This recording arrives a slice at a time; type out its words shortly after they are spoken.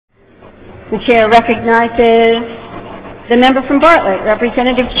The chair recognizes the member from Bartlett,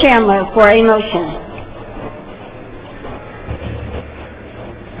 Representative Chandler, for a motion.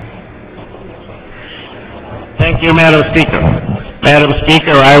 Thank you, Madam Speaker. Madam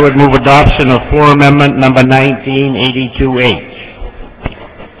Speaker, I would move adoption of floor amendment number 1982H.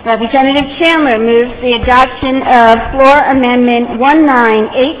 Representative Chandler moves the adoption of floor amendment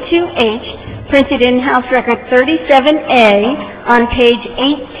 1982H, printed in House Record 37A on page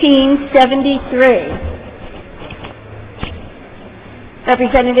 1873.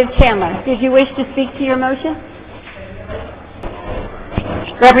 Representative Chandler, did you wish to speak to your motion?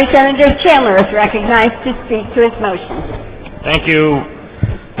 Representative Chandler is recognized to speak to his motion. Thank you,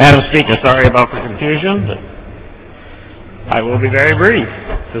 Madam Speaker. Sorry about the confusion, but I will be very brief,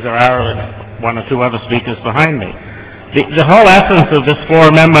 because there are one or two other speakers behind me. The whole essence of this floor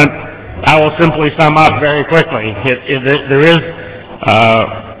amendment, I will simply sum up very quickly.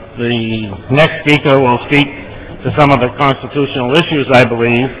 The next speaker will speak to some of the constitutional issues, I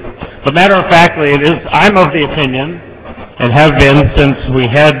believe. But matter of factly, I'm of the opinion, and have been since we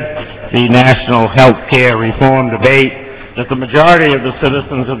had the national health care reform debate, that the majority of the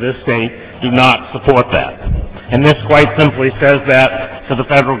citizens of this state do not support that. And this quite simply says that to the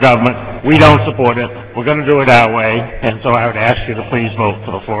federal government, we don't support it, we're going to do it our way, and so I would ask you to please vote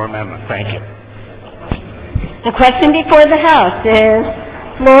for the floor amendment. Thank you. The question before the House is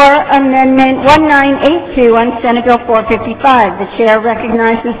floor amendment 1982 on Senate Bill 455. The chair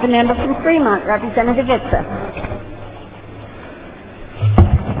recognizes the member from Fremont, Representative Itse.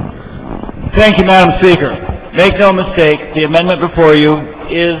 Thank you, Madam Speaker. Make no mistake, the amendment before you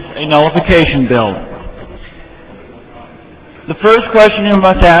is a nullification bill. The first question you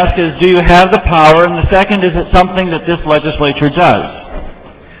must ask is, do you have the power? And the second, is it something that this legislature does?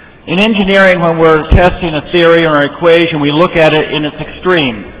 In engineering, when we're testing a theory or an equation, we look at it in its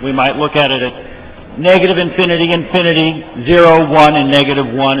extreme. We might look at it at negative infinity, infinity, 0, 1, and negative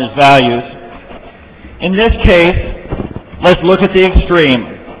 1 as values. In this case, let's look at the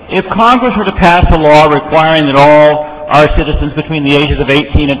extreme. If Congress were to pass a law requiring that all our citizens between the ages of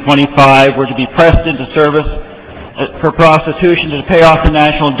 18 and 25 were to be pressed into service for prostitution to pay off the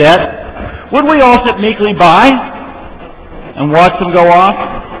national debt, would we all sit meekly by and watch them go off?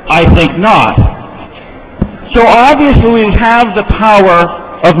 I think not. So obviously we have the power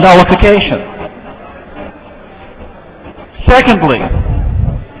of nullification. Secondly,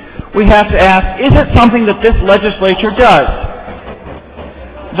 we have to ask, is it something that this legislature does?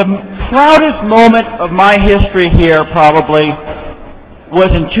 The proudest moment of my history here probably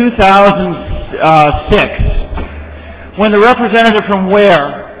was in 2006, when the representative from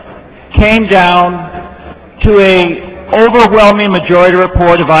Ware came down to a overwhelming majority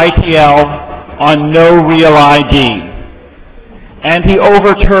report of ITL on no real ID. And he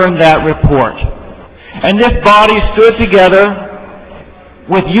overturned that report. And this body stood together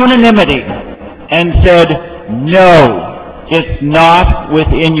with unanimity and said, no, it's not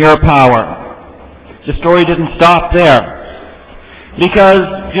within your power. The story didn't stop there. Because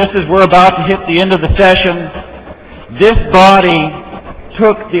just as we're about to hit the end of the session, this body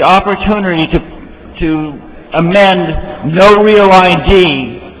took the opportunity to amend no real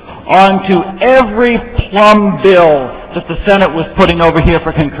ID onto every plum bill that the Senate was putting over here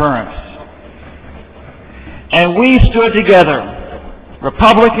for concurrence. And we stood together,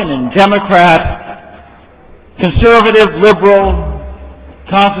 Republican and Democrat, conservative, liberal,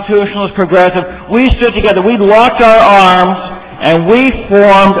 constitutionalist, progressive. We stood together, we locked our arms, and we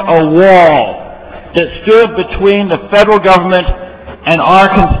formed a wall that stood between the federal government and our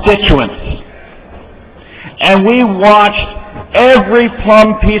constituents. And we watched every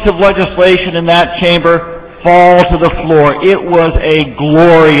plum piece of legislation in that chamber fall to the floor. It was a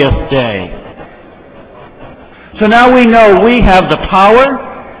glorious day. So now we know we have the power,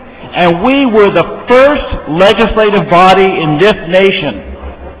 and we were the first legislative body in this nation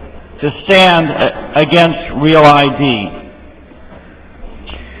to stand against real ID.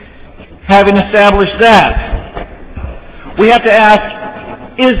 Having established that, we have to ask,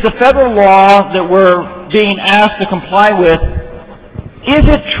 is the federal law that we're being asked to comply with, is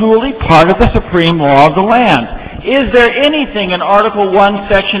it truly part of the supreme law of the land? Is there anything in Article 1,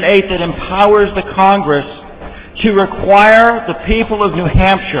 Section 8 that empowers the Congress to require the people of New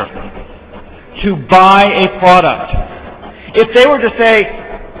Hampshire to buy a product? If they were to say,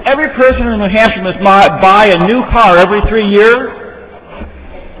 every person in New Hampshire must buy a new car every 3 years,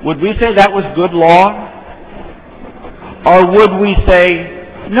 would we say that was good law? Or would we say,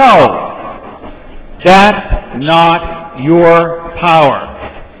 no, that's not your power?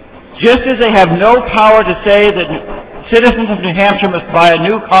 Just as they have no power to say that citizens of New Hampshire must buy a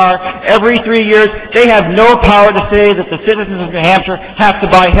new car every 3 years. They have no power to say that the citizens of New Hampshire have to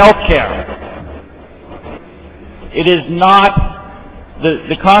buy health care. It is not,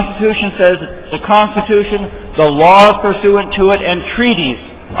 the Constitution says the Constitution, the laws pursuant to it, and treaties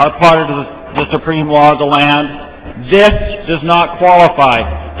are part of the supreme law of the land. This does not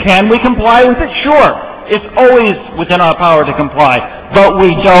qualify. Can we comply with it? Sure. It's always within our power to comply, but we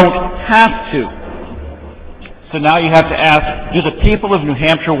don't have to. So now you have to ask, do the people of New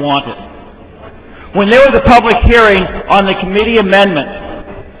Hampshire want it? When there was a public hearing on the committee amendment,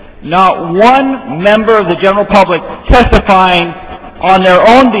 not one member of the general public testifying on their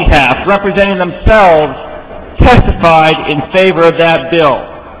own behalf, representing themselves, testified in favor of that bill.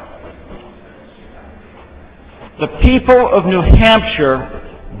 The people of New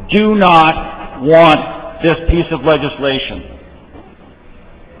Hampshire do not want this piece of legislation.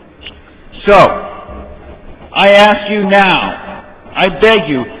 So, I ask you now, I beg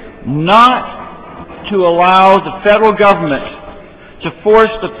you, not to allow the federal government to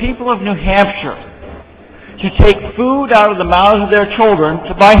force the people of New Hampshire to take food out of the mouths of their children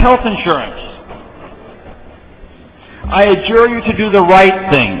to buy health insurance. I adjure you to do the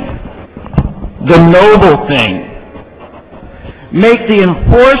right thing, the noble thing. Make the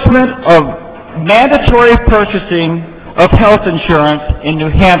enforcement of mandatory purchasing of health insurance in New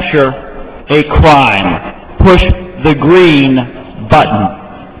Hampshire a crime. Push the green button.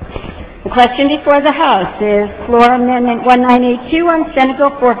 The question before the House is Floor Amendment 1982 on Senate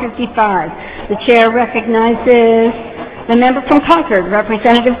Bill 455. The chair recognizes the member from Concord,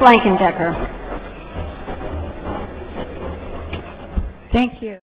 Representative Blankendecker. Thank you.